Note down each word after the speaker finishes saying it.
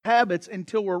habits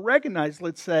until we're recognized,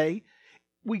 let's say.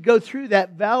 We go through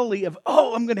that valley of,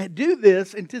 oh, I'm going to do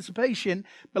this, anticipation,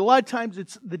 but a lot of times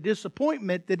it's the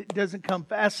disappointment that it doesn't come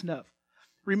fast enough.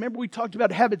 Remember, we talked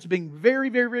about habits being very,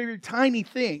 very, very tiny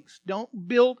things. Don't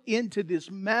build into this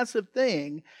massive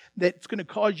thing that's going to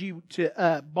cause you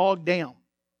to bog down.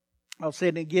 I'll say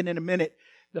it again in a minute.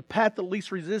 The path of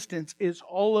least resistance is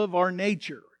all of our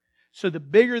nature. So the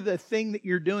bigger the thing that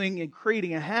you're doing and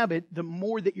creating a habit, the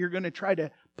more that you're going to try to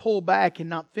pull back and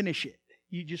not finish it.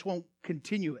 You just won't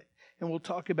continue it. And we'll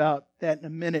talk about that in a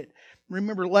minute.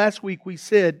 Remember, last week we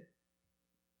said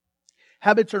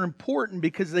habits are important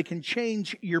because they can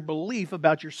change your belief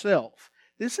about yourself.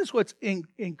 This is what's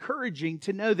encouraging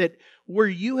to know that where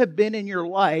you have been in your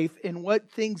life and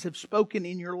what things have spoken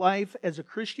in your life as a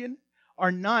Christian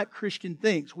are not Christian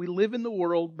things. We live in the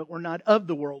world, but we're not of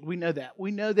the world. We know that.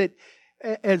 We know that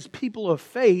as people of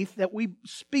faith, that we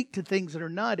speak to things that are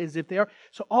not as if they are.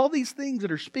 So all these things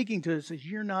that are speaking to us is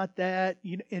you're not that,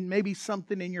 and maybe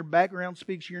something in your background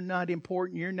speaks you're not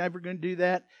important, you're never going to do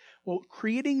that. Well,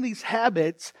 creating these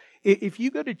habits, if you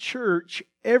go to church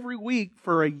every week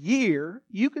for a year,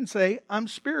 you can say, I'm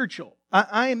spiritual.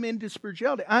 I am into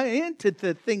spirituality. I am into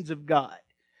the things of God.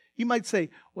 You might say,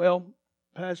 well,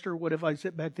 Pastor, what if I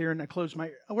sit back there and I close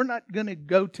my... We're not going to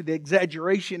go to the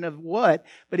exaggeration of what,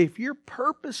 but if you're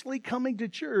purposely coming to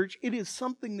church, it is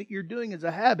something that you're doing as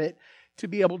a habit to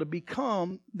be able to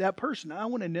become that person. I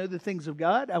want to know the things of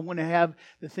God. I want to have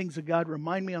the things of God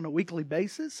remind me on a weekly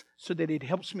basis so that it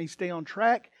helps me stay on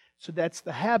track. So that's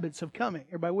the habits of coming.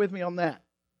 Everybody with me on that?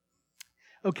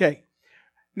 Okay.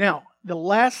 Now, the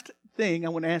last thing I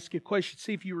want to ask you a question.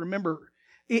 See if you remember.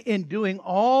 In doing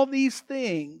all these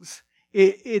things...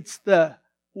 It's the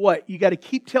what? You got to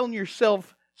keep telling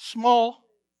yourself small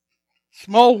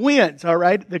wins, all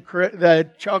right?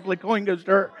 The chocolate coin goes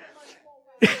to her.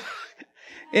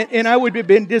 and I would have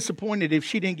been disappointed if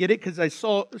she didn't get it because I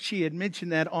saw she had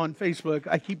mentioned that on Facebook.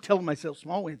 I keep telling myself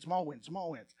small wins, small wins,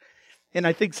 small wins. And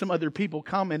I think some other people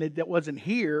commented that wasn't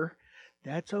here.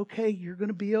 That's okay. You're going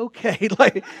to be okay.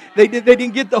 Like they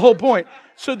didn't get the whole point.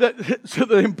 So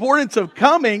the importance of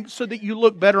coming so that you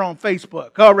look better on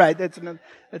Facebook. All right, that's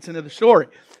another story.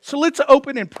 So let's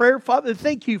open in prayer. Father,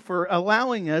 thank you for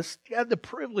allowing us to have the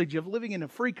privilege of living in a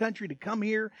free country to come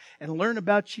here and learn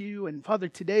about you. And Father,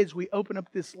 today as we open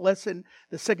up this lesson,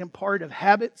 the second part of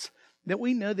habits, that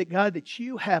we know that God, that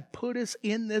you have put us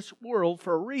in this world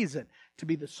for a reason. To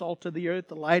be the salt of the earth,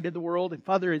 the light of the world. And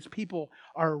Father, as people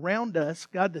are around us,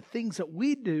 God, the things that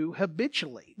we do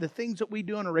habitually, the things that we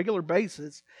do on a regular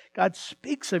basis, God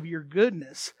speaks of your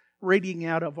goodness radiating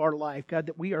out of our life. God,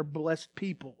 that we are blessed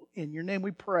people. In your name we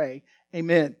pray.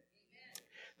 Amen.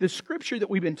 The scripture that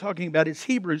we've been talking about is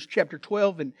Hebrews chapter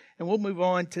 12, and we'll move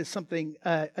on to something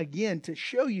again to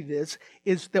show you this,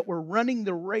 is that we're running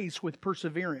the race with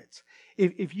perseverance.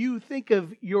 If you think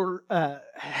of your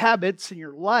habits in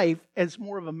your life as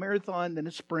more of a marathon than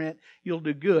a sprint, you'll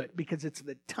do good because it's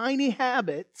the tiny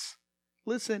habits,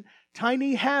 listen,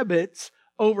 tiny habits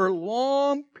over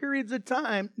long periods of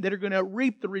time that are going to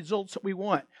reap the results that we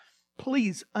want.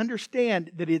 Please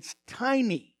understand that it's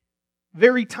tiny,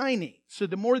 very tiny. So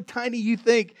the more tiny you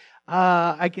think,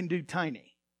 I can do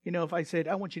tiny. You know, if I said,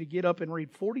 I want you to get up and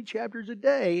read 40 chapters a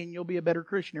day and you'll be a better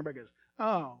Christian, everybody goes,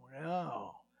 oh,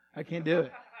 no. I can't do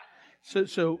it.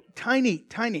 So tiny.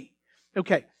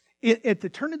 Okay. At the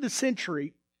turn of the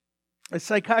century, a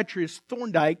psychiatrist,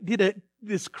 Thorndike, did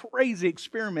this crazy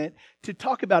experiment to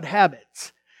talk about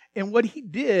habits. And what he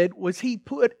did was he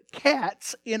put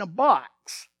cats in a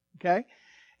box. Okay.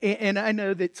 And I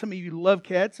know that some of you love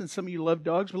cats and some of you love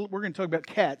dogs, but we're going to talk about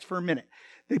cats for a minute.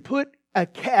 They put a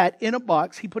cat in a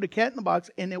box. He put a cat in the box,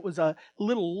 and it was a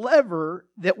little lever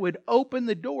that would open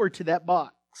the door to that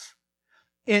box.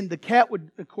 And the cat would,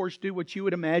 of course, do what you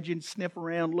would imagine, sniff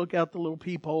around, look out the little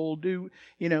peephole, do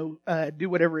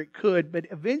whatever it could. But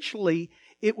eventually,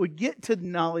 it would get to the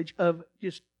knowledge of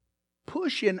just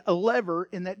pushing a lever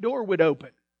and that door would open.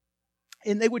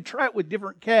 And they would try it with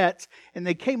different cats, and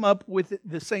they came up with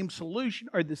the same solution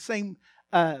or the same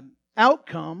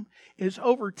outcome is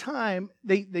over time,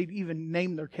 they'd even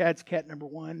name their cats cat number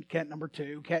 1, cat number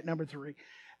 2, cat number 3.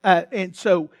 And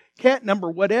so cat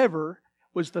number whatever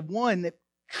was the one that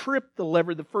tripped the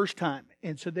lever the first time.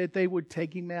 And so that they would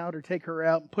take him out or take her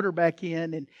out and put her back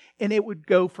in. And it would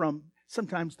go from,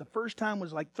 sometimes the first time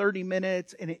was like 30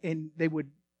 minutes and they would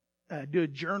do a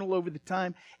journal over the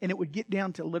time. And it would get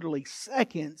down to literally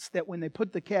seconds that when they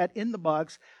put the cat in the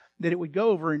box, that it would go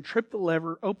over and trip the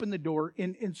lever, open the door.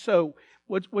 And so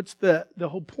what's the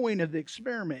whole point of the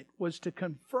experiment was to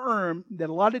confirm that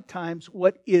a lot of times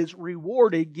what is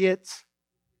rewarded gets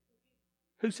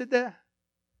Who said that?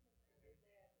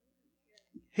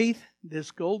 Heath,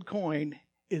 this gold coin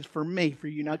is for me, for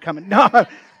you not coming. No.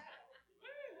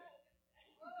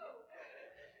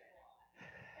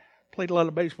 Played a lot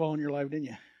of baseball in your life, didn't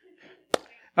you?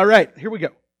 All right, here we go.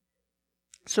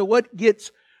 So what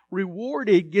gets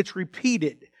rewarded gets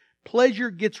repeated. Pleasure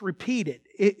gets repeated.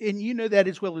 And you know that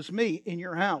as well as me in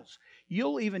your house.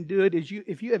 You'll even do it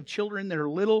if you have children that are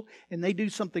little and they do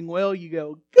something well, you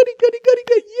go, goody, goody, goody,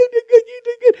 goody, you did good, you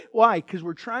did good. Why? Because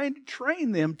we're trying to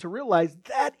train them to realize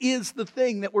that is the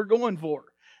thing that we're going for.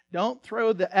 Don't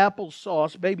throw the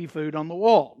applesauce baby food on the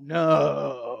wall.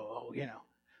 No,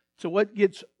 So what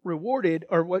gets rewarded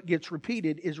or what gets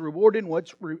repeated is rewarded.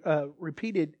 What's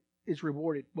repeated is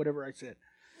rewarded, whatever I said.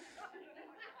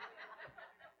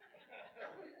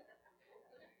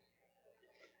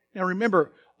 Now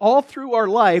remember, all through our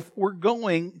life, we're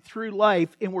going through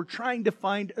life and we're trying to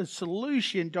find a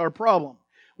solution to our problem.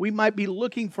 We might be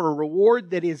looking for a reward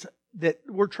that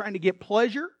we're trying to get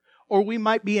pleasure, or we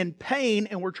might be in pain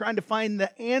and we're trying to find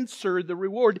the answer, the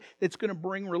reward that's going to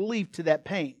bring relief to that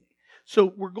pain.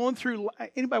 So we're going through,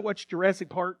 anybody watch Jurassic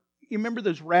Park? You remember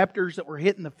those raptors that were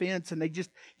hitting the fence and they just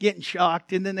getting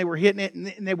shocked and then they were hitting it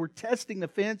and they were testing the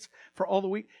fence for all the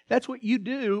week? That's what you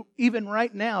do even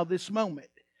right now, this moment.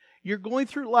 You're going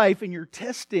through life and you're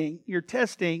testing,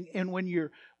 and when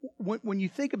you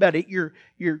think about it,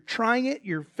 you're trying it,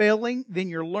 you're failing, then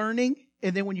you're learning,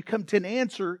 and then when you come to an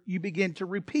answer, you begin to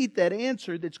repeat that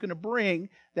answer that's going to bring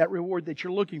that reward that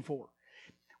you're looking for.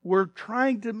 We're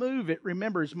trying to move it,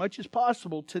 remember, as much as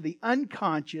possible to the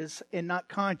unconscious and not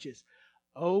conscious.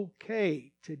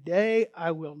 Okay, today I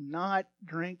will not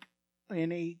drink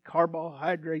any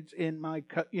carbohydrates in my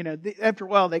cup. After a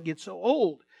while that gets so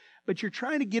old. But you're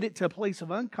trying to get it to a place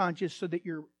of unconscious so that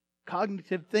your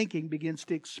cognitive thinking begins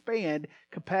to expand,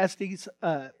 capacities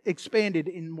expanded,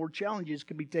 and more challenges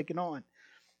can be taken on.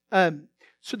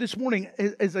 So this morning,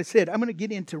 as I said, I'm going to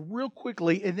get into real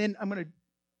quickly, and then I'm going to,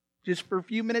 just for a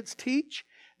few minutes, teach.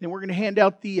 Then we're going to hand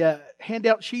out the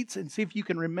handout sheets and see if you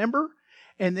can remember.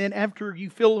 And then after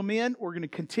you fill them in, we're going to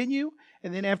continue.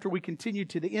 And then after we continue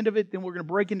to the end of it, then we're going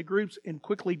to break into groups and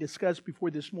quickly discuss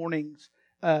before this morning's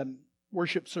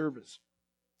worship service.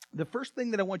 The first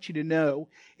thing that I want you to know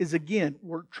is, again,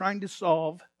 we're trying to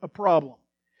solve a problem.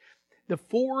 The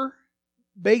 4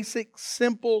 basic,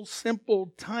 simple,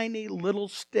 tiny little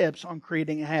steps on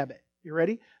creating a habit. You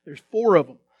ready? There's 4 of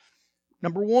them.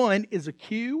 Number 1 is a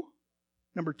cue.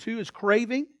 Number 2 is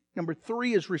craving. Number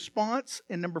 3 is response.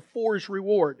 And number 4 is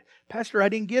reward. Pastor, I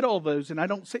didn't get all those, and I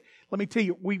don't see. Let me tell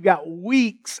you, we've got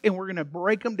weeks, and we're going to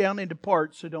break them down into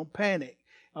parts, so don't panic.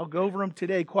 I'll go over them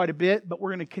today quite a bit, but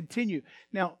we're going to continue.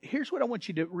 Now, here's what I want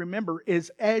you to remember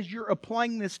is as you're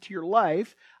applying this to your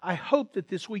life, I hope that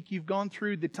this week you've gone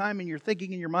through the time and you're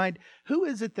thinking in your mind, who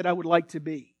is it that I would like to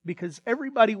be? Because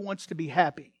everybody wants to be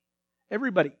happy.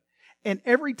 Everybody. And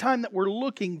every time that we're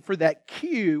looking for that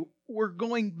cue, we're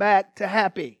going back to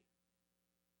happy.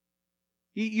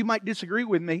 You might disagree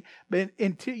with me, but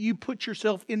until you put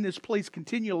yourself in this place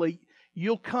continually,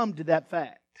 you'll come to that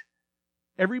fact.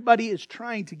 Everybody is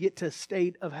trying to get to a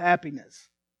state of happiness.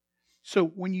 So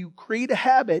when you create a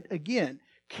habit, again,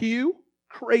 cue,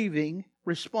 craving,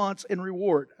 response, and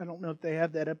reward. I don't know if they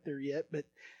have that up there yet, but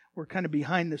we're kind of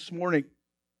behind this morning.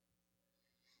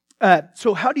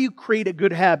 So how do you create a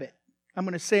good habit? I'm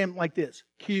going to say them like this.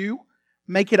 Cue,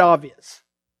 make it obvious.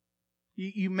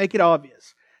 You make it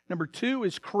obvious. Number 2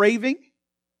 is craving.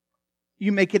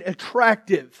 You make it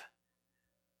attractive.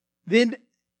 Then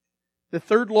the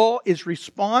third law is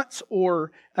response,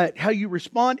 or how you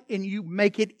respond, and you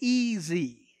make it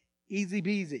easy. Easy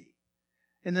peasy.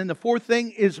 And then the 4th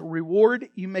thing is reward.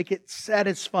 You make it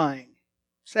satisfying.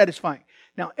 Satisfying.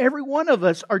 Now, every one of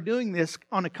us are doing this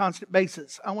on a constant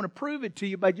basis. I want to prove it to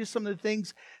you by just some of the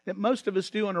things that most of us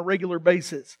do on a regular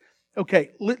basis.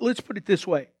 Okay, let's put it this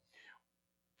way.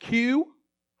 Cue,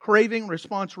 craving,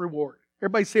 response, reward.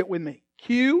 Everybody say it with me.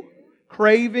 Cue,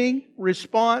 craving,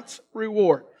 response,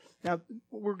 reward. Now,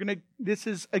 this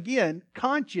is, again,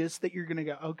 conscious that you're going to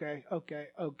go, okay.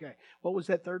 What was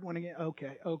that third one again?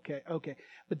 Okay.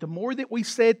 But the more that we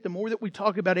say it, the more that we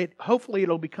talk about it, hopefully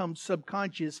it'll become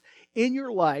subconscious in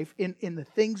your life, in the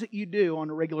things that you do on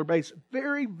a regular basis.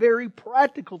 Very, very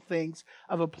practical things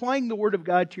of applying the Word of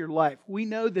God to your life. We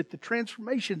know that the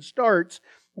transformation starts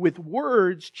with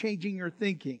words changing your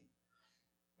thinking.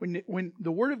 When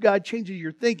the Word of God changes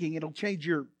your thinking, it'll change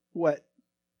your what?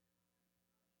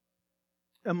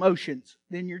 Emotions,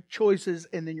 then your choices,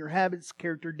 and then your habits,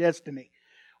 character, destiny.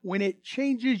 When it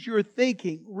changes your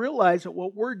thinking, realize that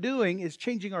what we're doing is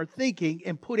changing our thinking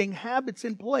and putting habits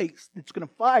in place that's going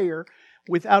to fire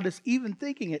without us even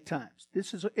thinking at times.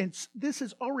 This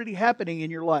is already happening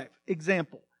in your life.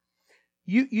 Example.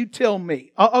 You tell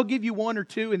me. I'll give you one or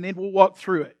two and then we'll walk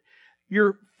through it.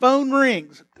 Your phone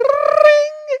rings.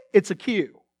 It's a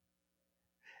cue.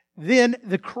 Then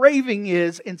the craving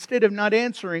is, instead of not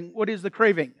answering, what is the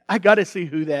craving? I got to see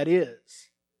who that is.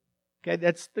 Okay,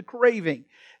 that's the craving.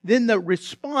 Then the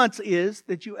response is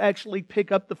that you actually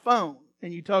pick up the phone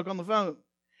and you talk on the phone.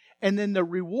 And then the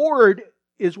reward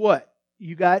is what?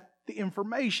 You got the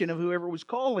information of whoever was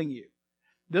calling you.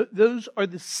 Those are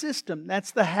the system.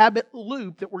 That's the habit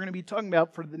loop that we're going to be talking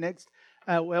about for the next,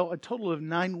 a total of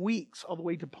 9 weeks, all the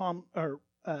way to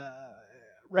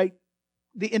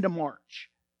the end of March.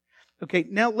 Okay,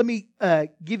 now let me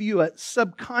give you a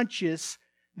subconscious.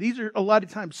 These are a lot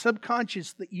of times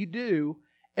subconscious that you do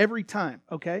every time,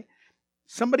 okay?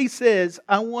 Somebody says,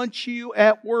 I want you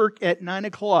at work at 9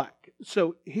 o'clock.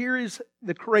 So here is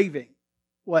the craving.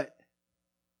 What?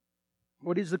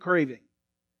 What is the craving?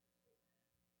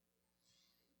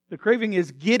 The craving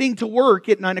is getting to work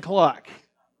at 9 o'clock.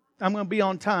 I'm going to be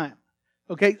on time.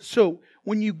 Okay, so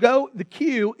when you go, the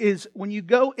cue is when you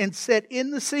go and sit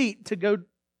in the seat to go,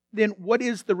 then what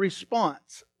is the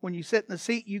response? When you sit in the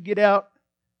seat, you get out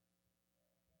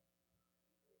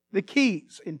the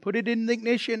keys and put it in the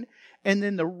ignition, and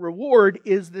then the reward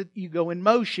is that you go in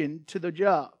motion to the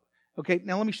job. Okay,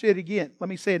 now let me say it again. Let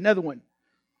me say another one.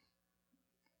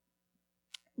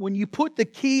 When you put the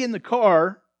key in the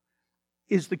car,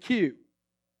 is the cue.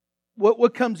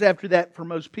 What comes after that for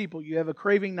most people? You have a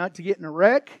craving not to get in a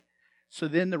wreck. So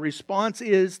then the response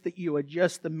is that you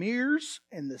adjust the mirrors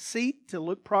and the seat to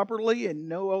look properly and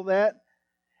know all that.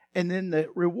 And then the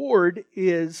reward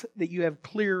is that you have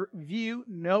clear view,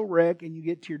 no wreck, and you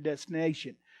get to your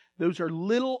destination. Those are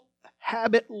little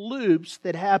habit loops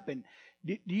that happen.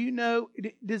 Do you know,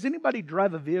 does anybody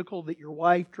drive a vehicle that your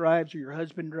wife drives or your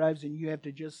husband drives and you have to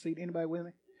adjust the seat? Anybody with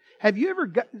me?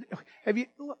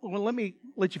 Well, let me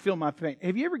let you feel my pain.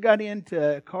 Have you ever got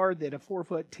into a car that a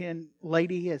 4'10"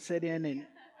 lady has sat in? And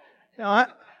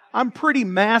I'm pretty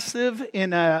massive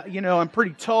and, I'm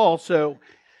pretty tall. So,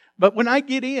 but when I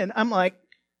get in, I'm like,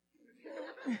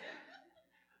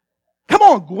 come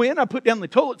on, Gwen. I put down the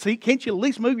toilet seat. Can't you at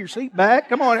least move your seat back?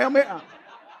 Come on, help me.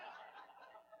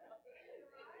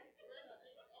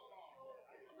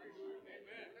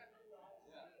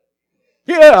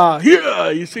 Yeah,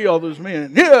 you see all those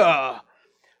men. Yeah.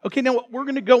 Okay, now we're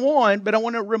going to go on, but I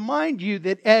want to remind you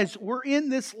that as we're in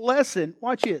this lesson,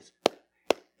 watch this.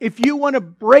 If you want to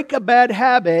break a bad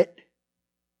habit,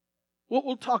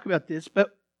 we'll talk about this, but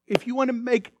if you want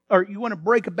to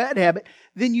break a bad habit,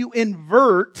 then you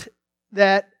invert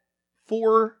that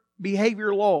 4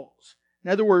 behavior laws.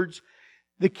 In other words,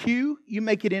 the cue, you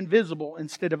make it invisible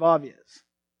instead of obvious.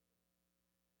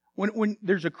 When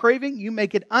there's a craving, you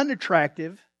make it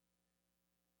unattractive.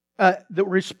 The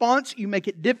response, you make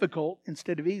it difficult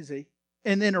instead of easy.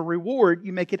 And then a reward,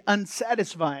 you make it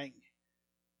unsatisfying.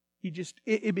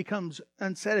 It becomes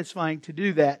unsatisfying to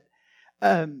do that.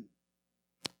 Let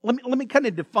me kind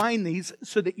of define these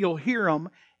so that you'll hear them.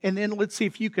 And then let's see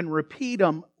if you can repeat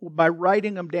them by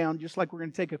writing them down, just like we're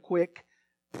going to take a quick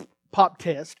pop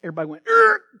test. Everybody went,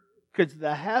 because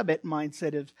the habit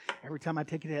mindset is, every time I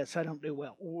take a test, I don't do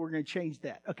well. We're going to change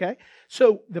that, okay?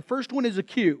 So the first one is a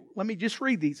cue. Let me just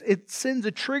read these. It sends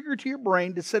a trigger to your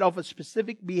brain to set off a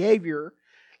specific behavior,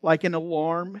 like an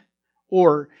alarm,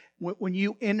 or when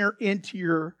you enter into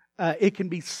your, it can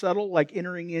be subtle, like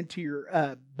entering into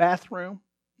your bathroom,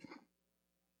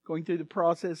 going through the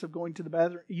process of going to the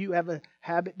bathroom. You have a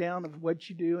habit down of what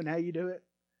you do and how you do it.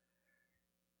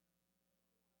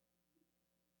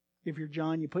 If you're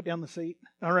John, you put down the seat.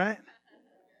 All right?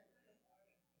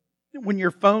 When your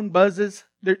phone buzzes,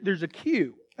 there's a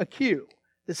cue. A cue.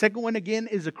 The second one, again,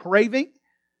 is a craving.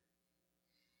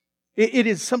 It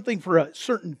is something for a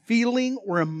certain feeling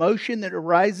or emotion that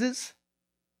arises.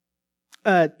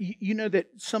 You know that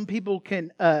some people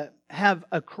can have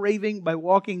a craving by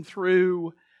walking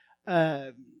through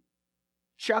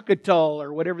Choctaw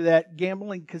or whatever that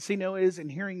gambling casino is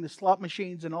and hearing the slot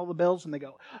machines and all the bells and they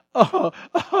go, oh.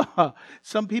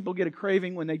 Some people get a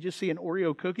craving when they just see an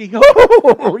Oreo cookie.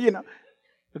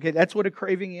 Okay, that's what a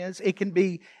craving is. It can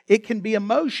be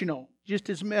emotional just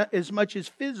as much as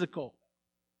physical.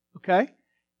 Okay?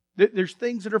 There's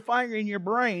things that are firing in your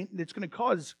brain that's going to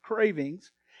cause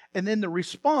cravings. And then the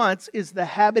response is the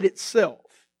habit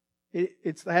itself.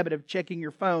 It's the habit of checking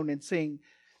your phone and seeing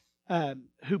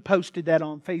who posted that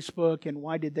on Facebook and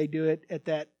why did they do it at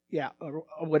that, or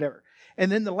whatever. And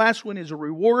then the last one is a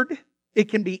reward. It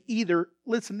can be either,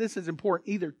 listen, this is important,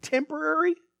 either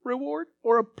temporary reward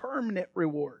or a permanent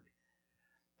reward.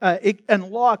 It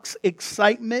unlocks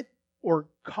excitement or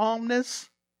calmness.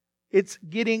 It's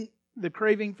getting the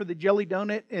craving for the jelly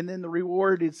donut, and then the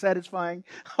reward is satisfying.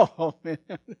 Oh, man.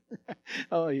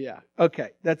 Oh, yeah. Okay,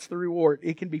 that's the reward.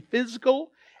 It can be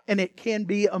physical, and it can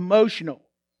be emotional.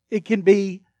 It can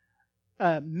be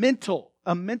a mental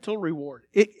reward.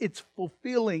 It's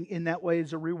fulfilling in that way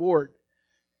as a reward.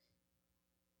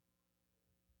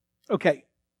 Okay,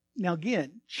 now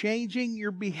again, changing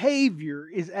your behavior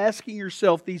is asking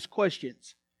yourself these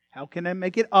questions. How can I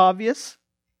make it obvious?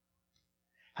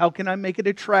 How can I make it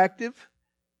attractive?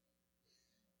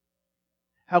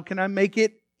 How can I make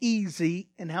it easy?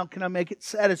 And how can I make it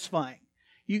satisfying?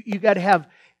 You got to have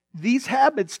these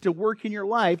habits to work in your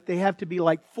life. They have to be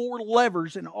like 4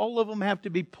 levers, and all of them have to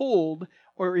be pulled,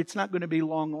 or it's not going to be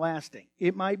long lasting.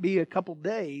 It might be a couple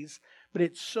days, but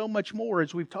it's so much more,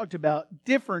 as we've talked about,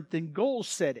 different than goal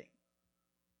setting.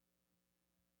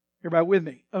 Everybody with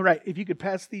me? All right, if you could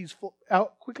pass these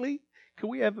out quickly. Can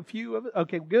we have a few of it?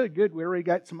 Okay, good. We already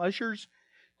got some ushers.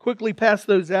 Quickly pass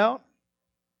those out.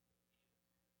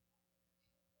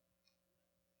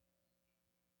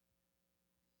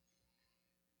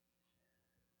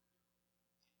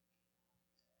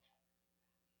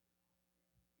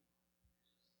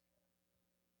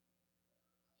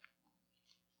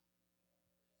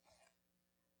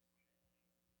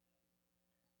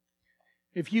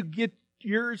 If you get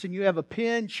yours and you have a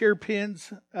pen, share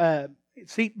pens,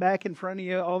 seat back in front of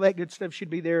you, all that good stuff should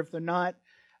be there. If they're not,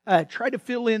 try to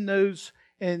fill in those,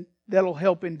 and that'll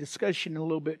help in discussion a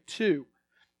little bit too.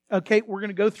 Okay, we're going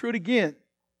to go through it again.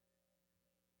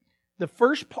 The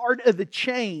first part of the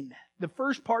chain, the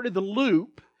first part of the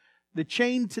loop, the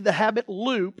chain to the habit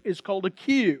loop is called a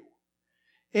cue.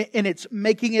 And it's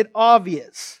making it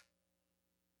obvious.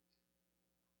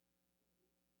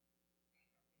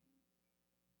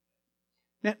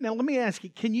 Now let me ask you,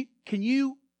 can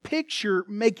you picture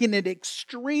making it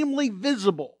extremely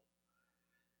visible?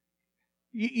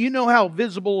 You know how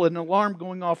visible an alarm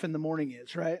going off in the morning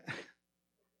is, right?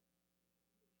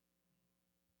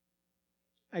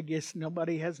 I guess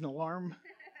nobody has an alarm.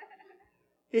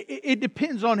 It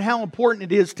depends on how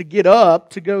important it is to get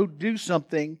up, to go do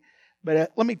something.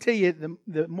 But let me tell you,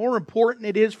 the more important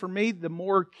it is for me, the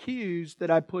more cues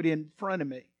that I put in front of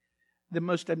me. The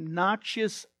most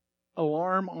obnoxious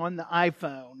alarm on the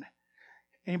iPhone.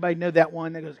 Anybody know that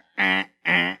one that goes, and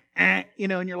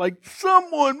you're like,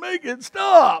 someone make it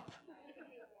stop.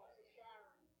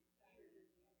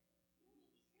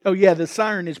 Oh yeah, the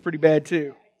siren is pretty bad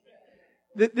too.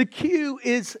 The cue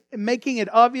is making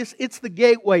it obvious. It's the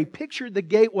gateway. Picture the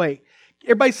gateway.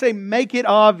 Everybody say, make it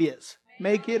obvious.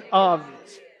 Make it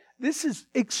obvious. This is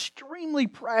extremely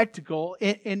practical,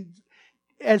 and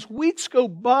as weeks go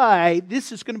by,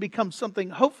 this is going to become something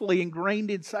hopefully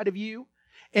ingrained inside of you.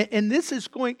 And this is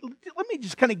going, let me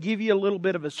just kind of give you a little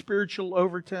bit of a spiritual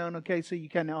overtone, okay? So you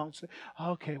kind of all say,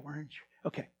 okay,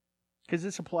 okay. Because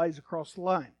this applies across the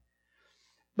line.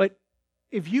 But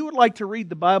if you would like to read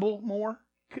the Bible more,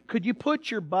 could you put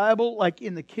your Bible like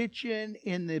in the kitchen,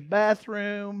 in the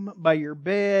bathroom, by your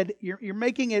bed? You're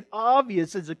making it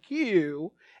obvious as a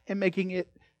cue, and making it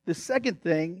the second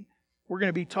thing we're going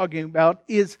to be talking about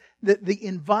is the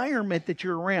environment that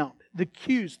you're around. The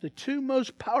cues, the 2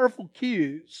 most powerful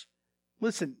cues.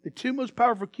 Listen, the 2 most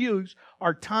powerful cues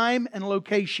are time and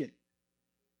location.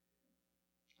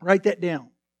 Write that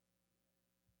down.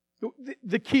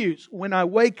 The cues. When I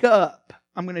wake up,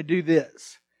 I'm going to do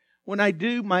this. When I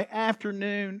do my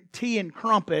afternoon tea and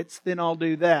crumpets, then I'll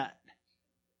do that.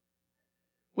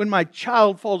 When my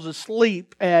child falls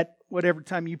asleep at whatever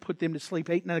time you put them to sleep,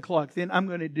 8, 9 o'clock, then I'm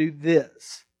going to do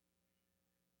this.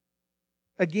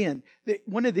 Again,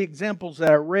 one of the examples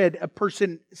that I read, a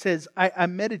person says, I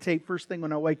meditate first thing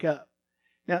when I wake up.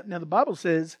 Now the Bible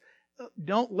says,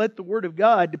 don't let the Word of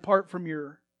God depart from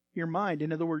your mind.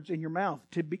 In other words, in your mouth.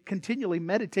 To continually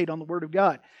meditate on the Word of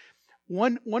God.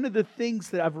 One of the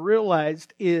things that I've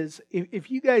realized is,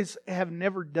 if you guys have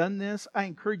never done this, I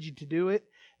encourage you to do it.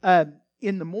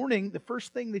 In the morning, the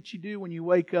first thing that you do when you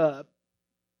wake up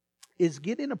is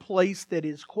get in a place that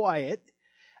is quiet,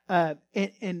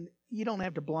 and you don't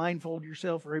have to blindfold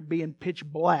yourself or be in pitch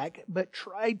black, but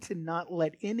try to not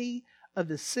let any of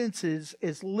the senses,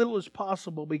 as little as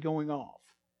possible, be going off.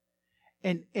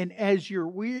 And as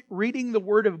you're reading the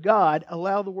Word of God,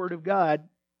 allow the Word of God,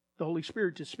 the Holy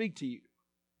Spirit, to speak to you.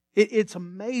 It's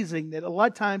amazing that a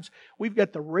lot of times we've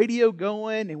got the radio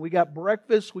going and we got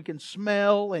breakfast, we can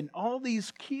smell, and all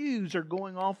these cues are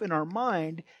going off in our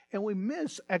mind, and we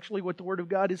miss actually what the Word of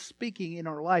God is speaking in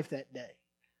our life that day.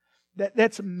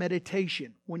 That's a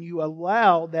meditation. When you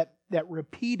allow that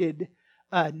repeated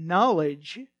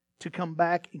knowledge to come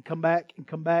back and come back and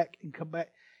come back and come back.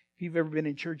 If you've ever been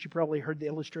in church, you probably heard the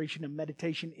illustration of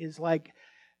meditation is like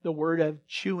the word of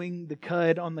chewing the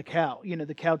cud on the cow. You know,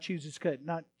 the cow chews its cud,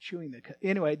 not chewing the cud.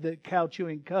 Anyway, the cow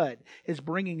chewing cud is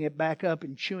bringing it back up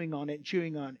and chewing on it and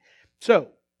chewing on it. So,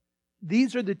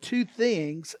 these are the two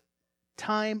things,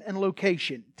 time and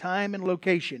location. Time and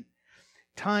location.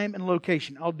 Time and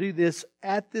location. I'll do this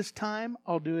at this time.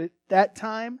 I'll do it that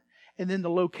time. And then the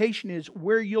location is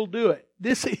where you'll do it.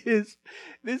 This is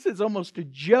almost a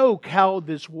joke how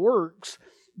this works.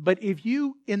 But if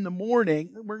you, in the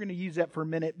morning, we're going to use that for a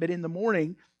minute, but in the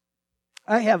morning,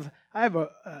 I have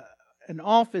an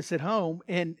office at home,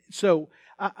 and so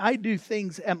I do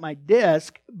things at my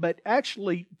desk, but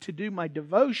actually to do my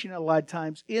devotion a lot of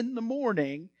times in the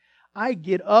morning, I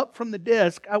get up from the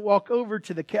desk, I walk over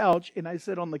to the couch, and I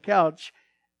sit on the couch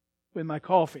with my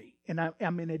coffee. And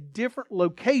I'm in a different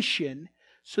location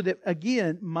so that,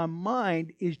 again, my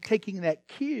mind is taking that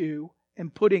cue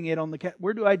and putting it on the couch.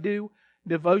 Where do I do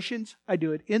devotions? I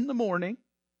do it in the morning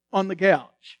on the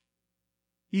couch.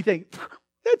 You think,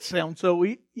 that sounds so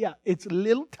easy. Yeah, it's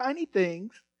little tiny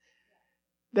things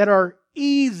that are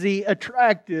easy,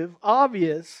 attractive,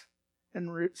 obvious,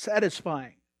 and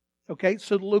satisfying. Okay,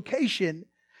 so the location,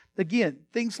 again,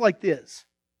 things like this.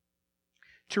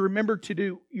 To remember to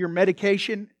do your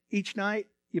medication each night,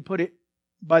 you put it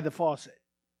by the faucet.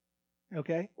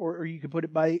 Okay, or you could put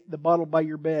it by the bottle by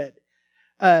your bed.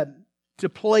 To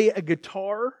play a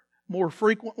guitar more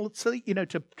frequently,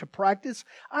 to practice.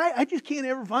 I just can't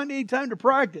ever find any time to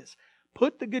practice.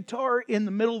 Put the guitar in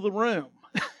the middle of the room.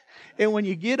 And when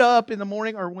you get up in the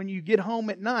morning or when you get home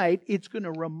at night, it's going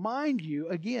to remind you,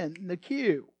 again, the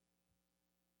cue.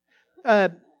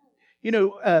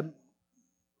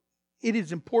 It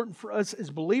is important for us as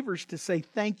believers to say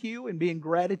thank you and be in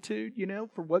gratitude,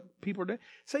 for what people are doing.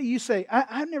 You say,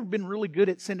 I've never been really good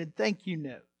at sending thank you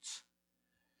notes.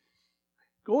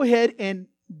 Go ahead and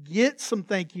get some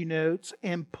thank you notes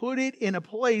and put it in a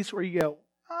place where you go,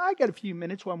 I got a few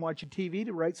minutes while I'm watching TV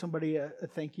to write somebody a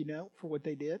thank you note for what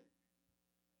they did.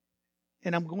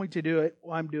 And I'm going to do it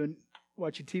while I'm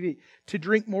watching TV. To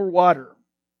drink more water.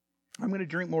 I'm going to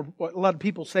drink more. A lot of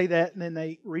people say that and then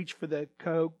they reach for the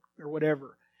Coke or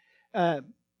whatever.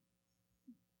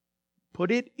 Put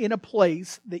it in a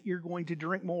place that you're going to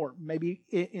drink more. Maybe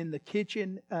in the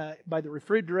kitchen, by the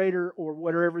refrigerator or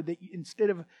whatever. That instead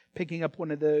of picking up one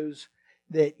of those,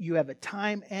 that you have a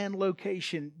time and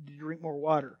location to drink more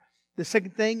water. The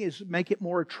second thing is make it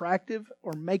more attractive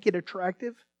or make it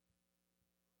attractive.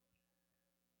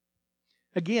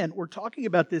 Again, we're talking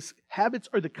about this. Habits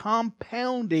are the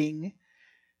compounding,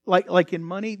 like in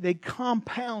money, they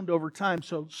compound over time.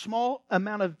 So small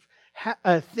amount of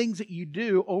things that you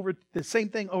do over the same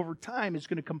thing over time is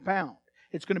going to compound.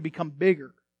 It's going to become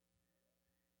bigger.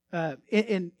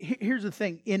 And here's the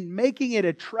thing. In making it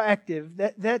attractive,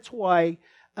 that's why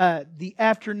the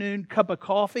afternoon cup of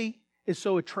coffee is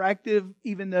so attractive,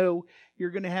 even though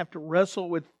you're going to have to wrestle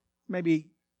with maybe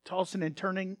tossing and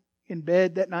turning in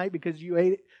bed that night because you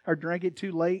ate it or drank it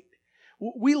too late.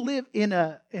 We live in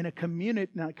a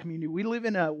community, not community. We live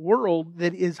in a world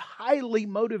that is highly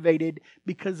motivated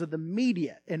because of the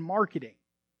media and marketing.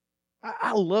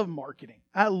 I love marketing.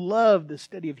 I love the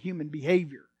study of human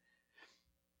behavior.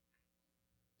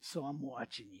 So I'm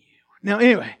watching you. Now,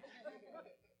 anyway,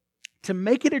 to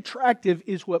make it attractive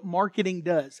is what marketing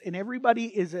does. And everybody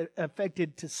is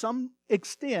affected to some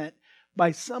extent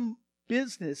by some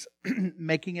business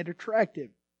making it attractive.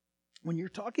 When you're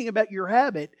talking about your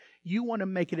habit, you want to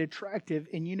make it attractive,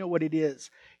 and you know what it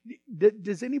is.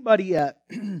 Does anybody... Let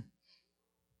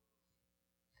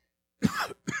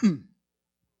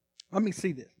me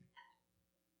see this.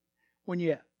 When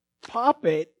you pop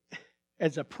it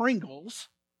as a Pringles,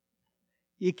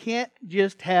 you can't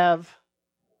just have...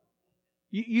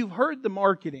 You've heard the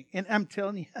marketing, and I'm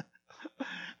telling you,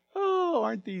 oh,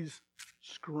 aren't these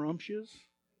scrumptious?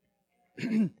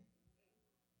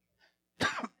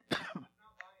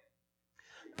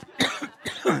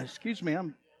 Excuse me,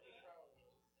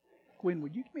 Gwen,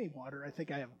 would you give me water? I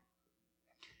think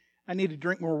I need to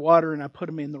drink more water and I put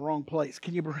them in the wrong place.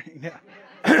 Can you bring that?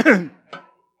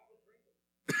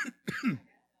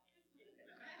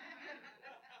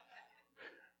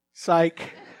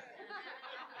 Psych.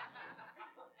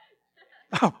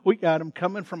 Oh, we got them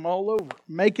coming from all over.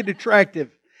 Make it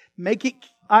attractive. Make it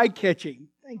eye-catching.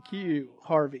 Thank you,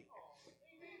 Harvey.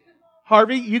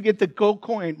 Harvey, you get the gold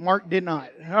coin. Mark did not.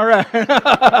 All right.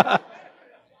 It's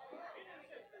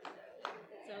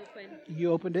open.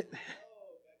 You opened it?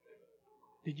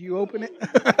 Did you open it?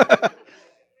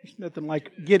 There's nothing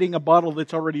like getting a bottle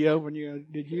that's already open.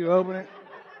 Did you open it?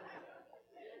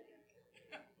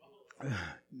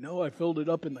 No, I filled it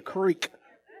up in the creek.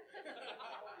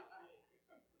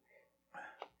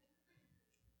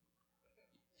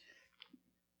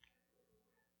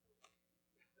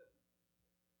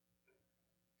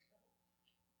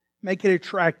 Make it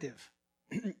attractive.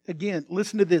 Again,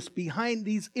 listen to this. Behind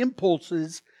these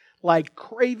impulses lie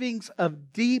cravings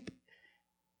of deep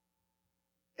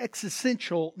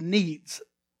existential needs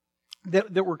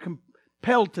that were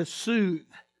compelled to soothe.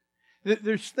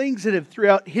 There's things that have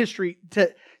throughout history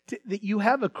that you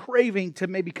have a craving to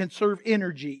maybe conserve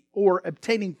energy or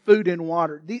obtaining food and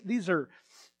water. These are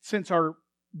since our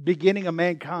beginning of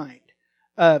mankind.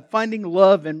 Finding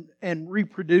love and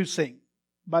reproducing.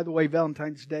 By the way,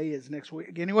 Valentine's Day is next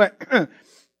week. Anyway,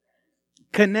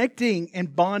 connecting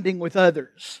and bonding with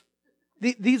others.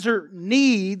 These are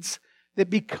needs that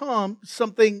become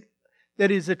something that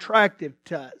is attractive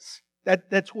to us.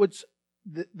 That's what's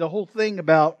the whole thing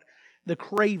about the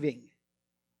craving.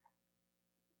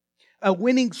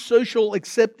 Winning social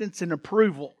acceptance and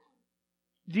approval.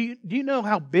 Do you know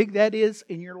how big that is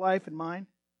in your life and mine?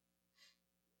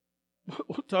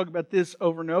 We'll talk about this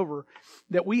over and over,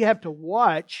 that we have to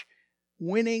watch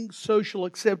winning social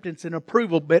acceptance and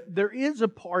approval, but there is a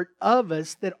part of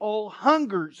us that all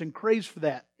hungers and craves for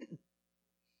that.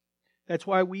 That's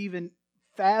why we even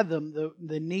fathom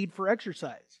the need for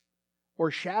exercise or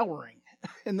showering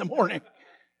in the morning.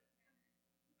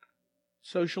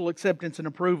 Social acceptance and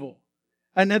approval.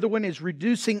 Another one is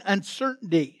reducing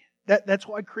uncertainty. That's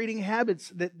why creating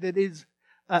habits that is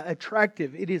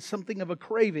attractive. It is something of a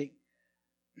craving.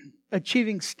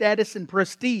 Achieving status and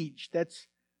prestige. That's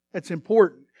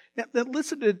important. Now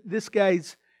listen to this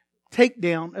guy's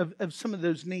takedown of some of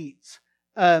those needs.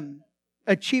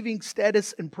 Achieving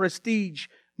status and prestige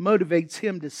motivates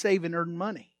him to save and earn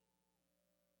money.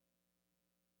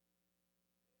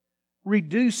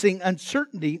 Reducing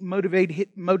uncertainty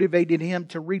motivated him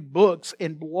to read books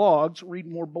and blogs, read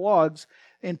more blogs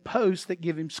and posts that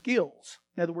give him skills.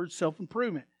 In other words,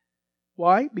 self-improvement.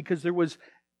 Why? Because there was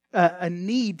a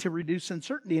need to reduce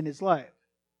uncertainty in his life.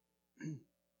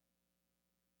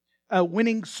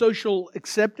 Winning social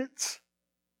acceptance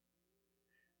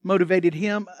motivated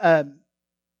him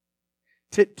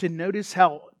to notice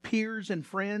how peers and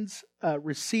friends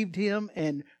received him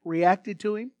and reacted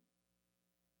to him.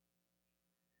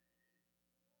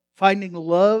 Finding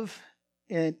love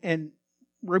and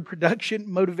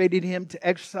reproduction motivated him to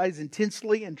exercise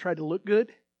intensely and try to look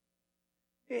good.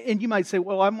 And you might say,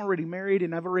 well, I'm already married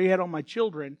and I've already had all my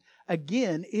children.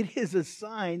 Again, it is a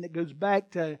sign that goes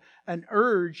back to an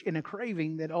urge and a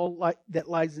craving that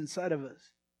lies inside of us.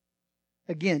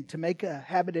 Again, to make a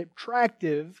habit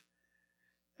attractive,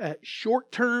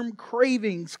 short-term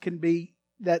cravings can be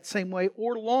that same way,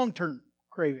 or long-term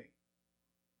craving.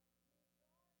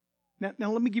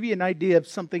 Now let me give you an idea of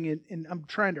something, and I'm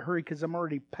trying to hurry because I'm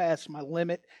already past my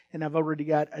limit, and I've already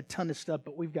got a ton of stuff,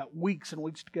 but we've got weeks and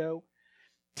weeks to go.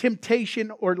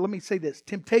 Temptation, or let me say this,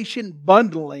 temptation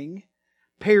bundling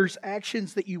pairs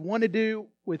actions that you want to do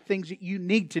with things that you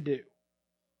need to do.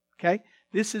 Okay?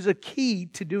 This is a key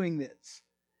to doing this.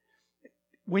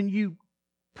 When you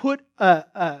put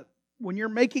when you're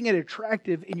making it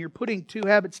attractive and you're putting two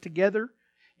habits together,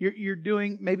 you're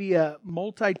doing maybe a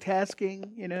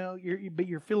multitasking, but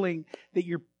you're feeling that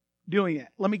you're doing it.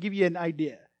 Let me give you an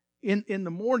idea. In the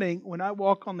morning, when I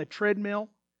walk on the treadmill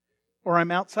or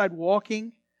I'm outside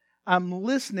walking, I'm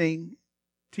listening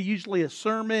to usually a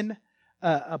sermon,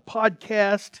 a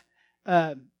podcast,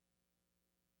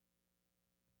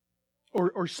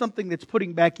 or something that's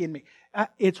putting back in me.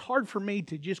 It's hard for me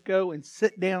to just go and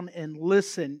sit down and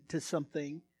listen to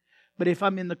something. But if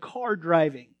I'm in the car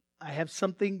driving, I have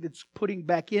something that's putting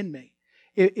back in me.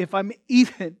 If I'm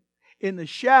even in the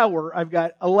shower, I've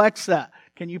got, Alexa,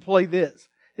 can you play this?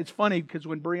 It's funny because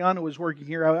when Brianna was working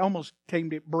here, I almost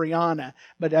named it Brianna,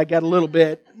 but I got a little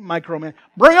bit microman.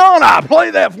 Brianna,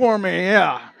 play that for me.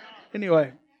 Yeah.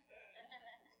 Anyway.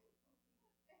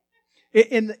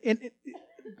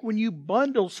 When you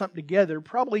bundle something together,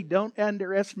 probably don't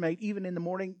underestimate, even in the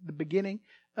morning, the beginning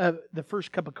of the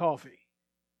first cup of coffee.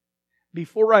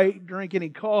 Before I drink any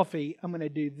coffee, I'm going to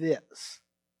do this.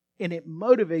 And it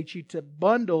motivates you to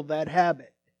bundle that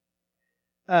habit.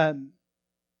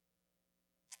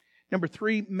 Number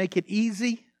 3, make it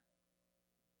easy.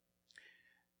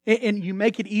 And you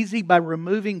make it easy by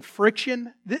removing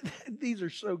friction. These are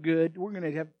so good. We're going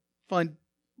to have fun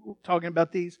talking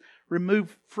about these.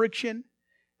 Remove friction.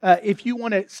 If you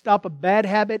want to stop a bad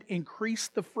habit, increase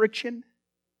the friction.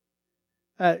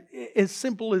 As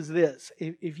simple as this.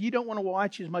 If you don't want to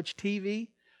watch as much TV,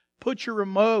 put your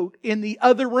remote in the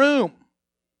other room.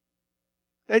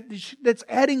 That's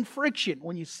adding friction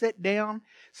when you sit down.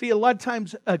 See, a lot of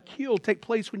times a cue will take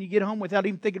place when you get home without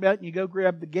even thinking about it, and you go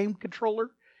grab the game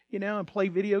controller, and play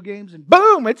video games, and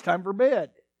boom, it's time for bed.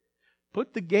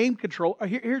 Put the game controller.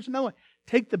 Here's another one.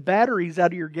 Take the batteries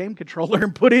out of your game controller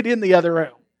and put it in the other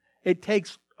room. It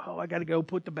takes, I got to go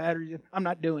put the batteries in. I'm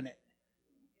not doing it.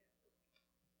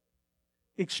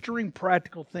 Extreme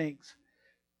practical things.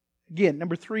 Again,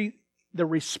 number 3, the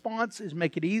response is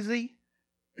make it easy.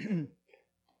 Man,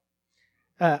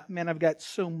 I've got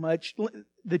so much.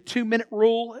 The 2-minute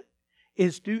rule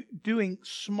is doing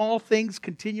small things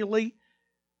continually.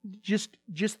 Just,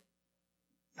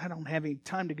 I don't have any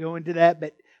time to go into that,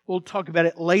 but we'll talk about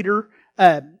it later.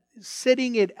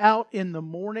 Sitting it out in the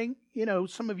morning.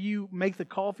 Some of you make the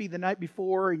coffee the night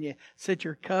before and you set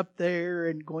your cup there,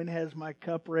 and Gwen has my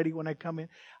cup ready when I come in.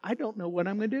 I don't know what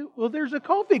I'm going to do. Well, there's a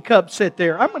coffee cup set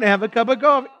there. I'm going to have a cup of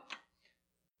coffee.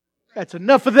 That's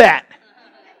enough of that.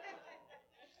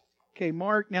 Okay,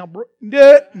 Mark, now,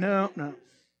 no.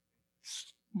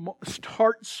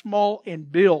 Start small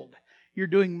and build. You're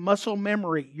doing muscle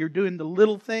memory. You're doing the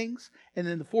little things. And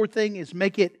then the 4th thing is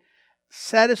make it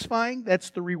satisfying. That's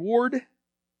the reward.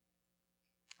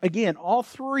 Again, all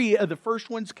 3 of the first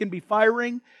ones can be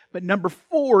firing, but number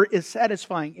 4 is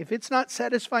satisfying. If it's not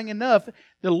satisfying enough,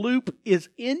 the loop is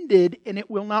ended and it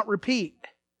will not repeat.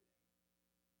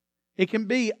 It can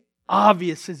be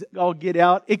obvious as all get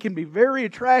out. It can be very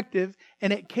attractive,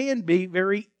 and it can be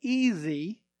very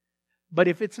easy. But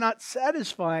if it's not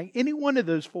satisfying, any one of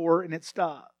those 4, and it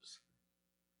stops.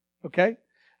 Okay?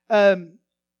 Out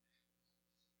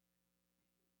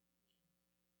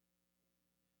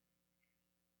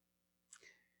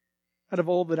of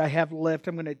all that I have left,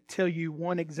 I'm going to tell you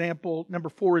one example. Number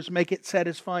 4 is make it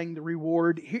satisfying, the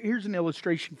reward. Here's an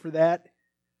illustration for that.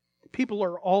 People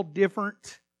are all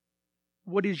different.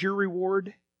 What is your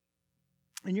reward?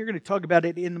 And you're going to talk about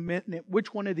it in a minute.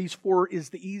 Which one of these 4 is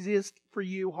the easiest for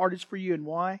you, hardest for you, and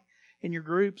why in your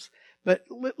groups? But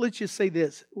let's just say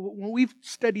this. When we've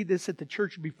studied this at the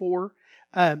church before,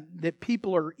 that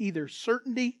people are either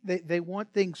certainty, they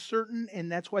want things certain,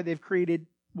 and that's why they've created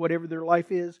whatever their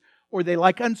life is, or they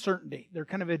like uncertainty. They're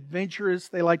kind of adventurous.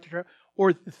 They like to try.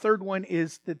 Or the third one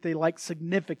is that they like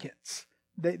significance.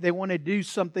 They want to do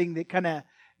something that kind of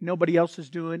nobody else is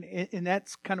doing, and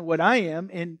that's kind of what I am.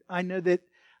 And I know that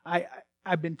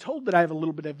I've been told that I have a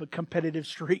little bit of a competitive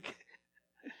streak.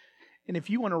 And if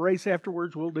you want to race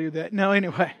afterwards, we'll do that. No,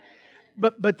 anyway.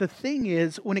 But the thing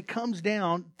is, when it comes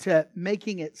down to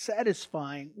making it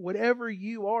satisfying, whatever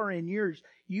you are in yours,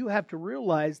 you have to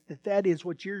realize that is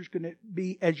what yours going to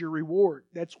be as your reward.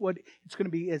 That's what it's going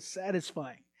to be as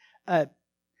satisfying.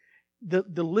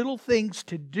 The little things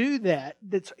to do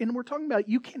and we're talking about,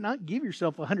 you cannot give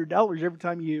yourself $100 every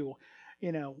time you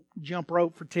jump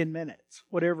rope for 10 minutes,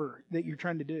 whatever that you're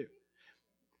trying to do.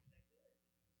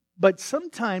 But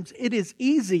sometimes it is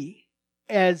easy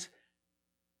as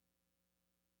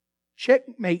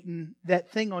checkmating that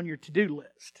thing on your to-do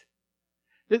list.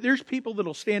 There's people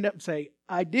that'll stand up and say,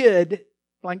 I did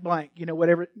blank, blank,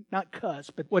 whatever, not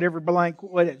cuss, but whatever blank,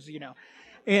 what is,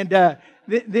 And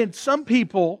then some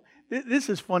people, this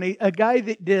is funny, a guy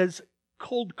that does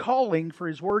cold calling for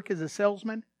his work as a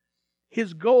salesman,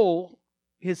 his goal,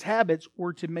 his habits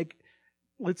were to make,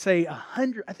 let's say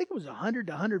 100, I think it was 100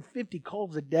 to 150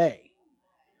 calls a day.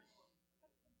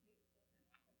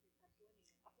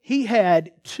 He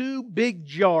had 2 big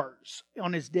jars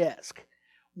on his desk.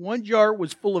 One jar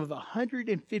was full of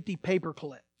 150 paper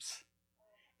clips.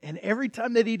 And every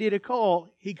time that he did a call,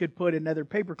 he could put another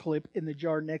paper clip in the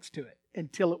jar next to it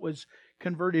until it was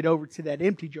converted over to that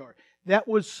empty jar. That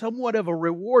was somewhat of a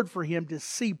reward for him to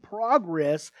see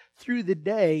progress through the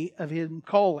day of him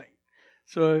calling.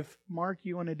 So if, Mark,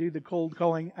 you want to do the cold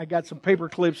calling, I got some paper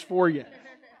clips for you.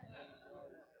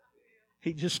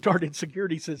 He just started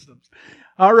security systems.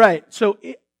 All right, so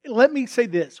let me say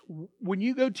this. When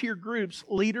you go to your groups,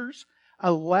 leaders,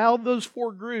 allow those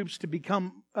 4 groups to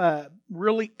become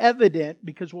really evident,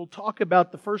 because we'll talk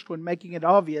about the first one, making it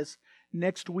obvious,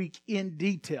 next week in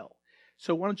detail.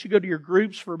 So why don't you go to your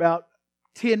groups for about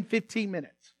 10, 15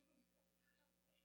 minutes.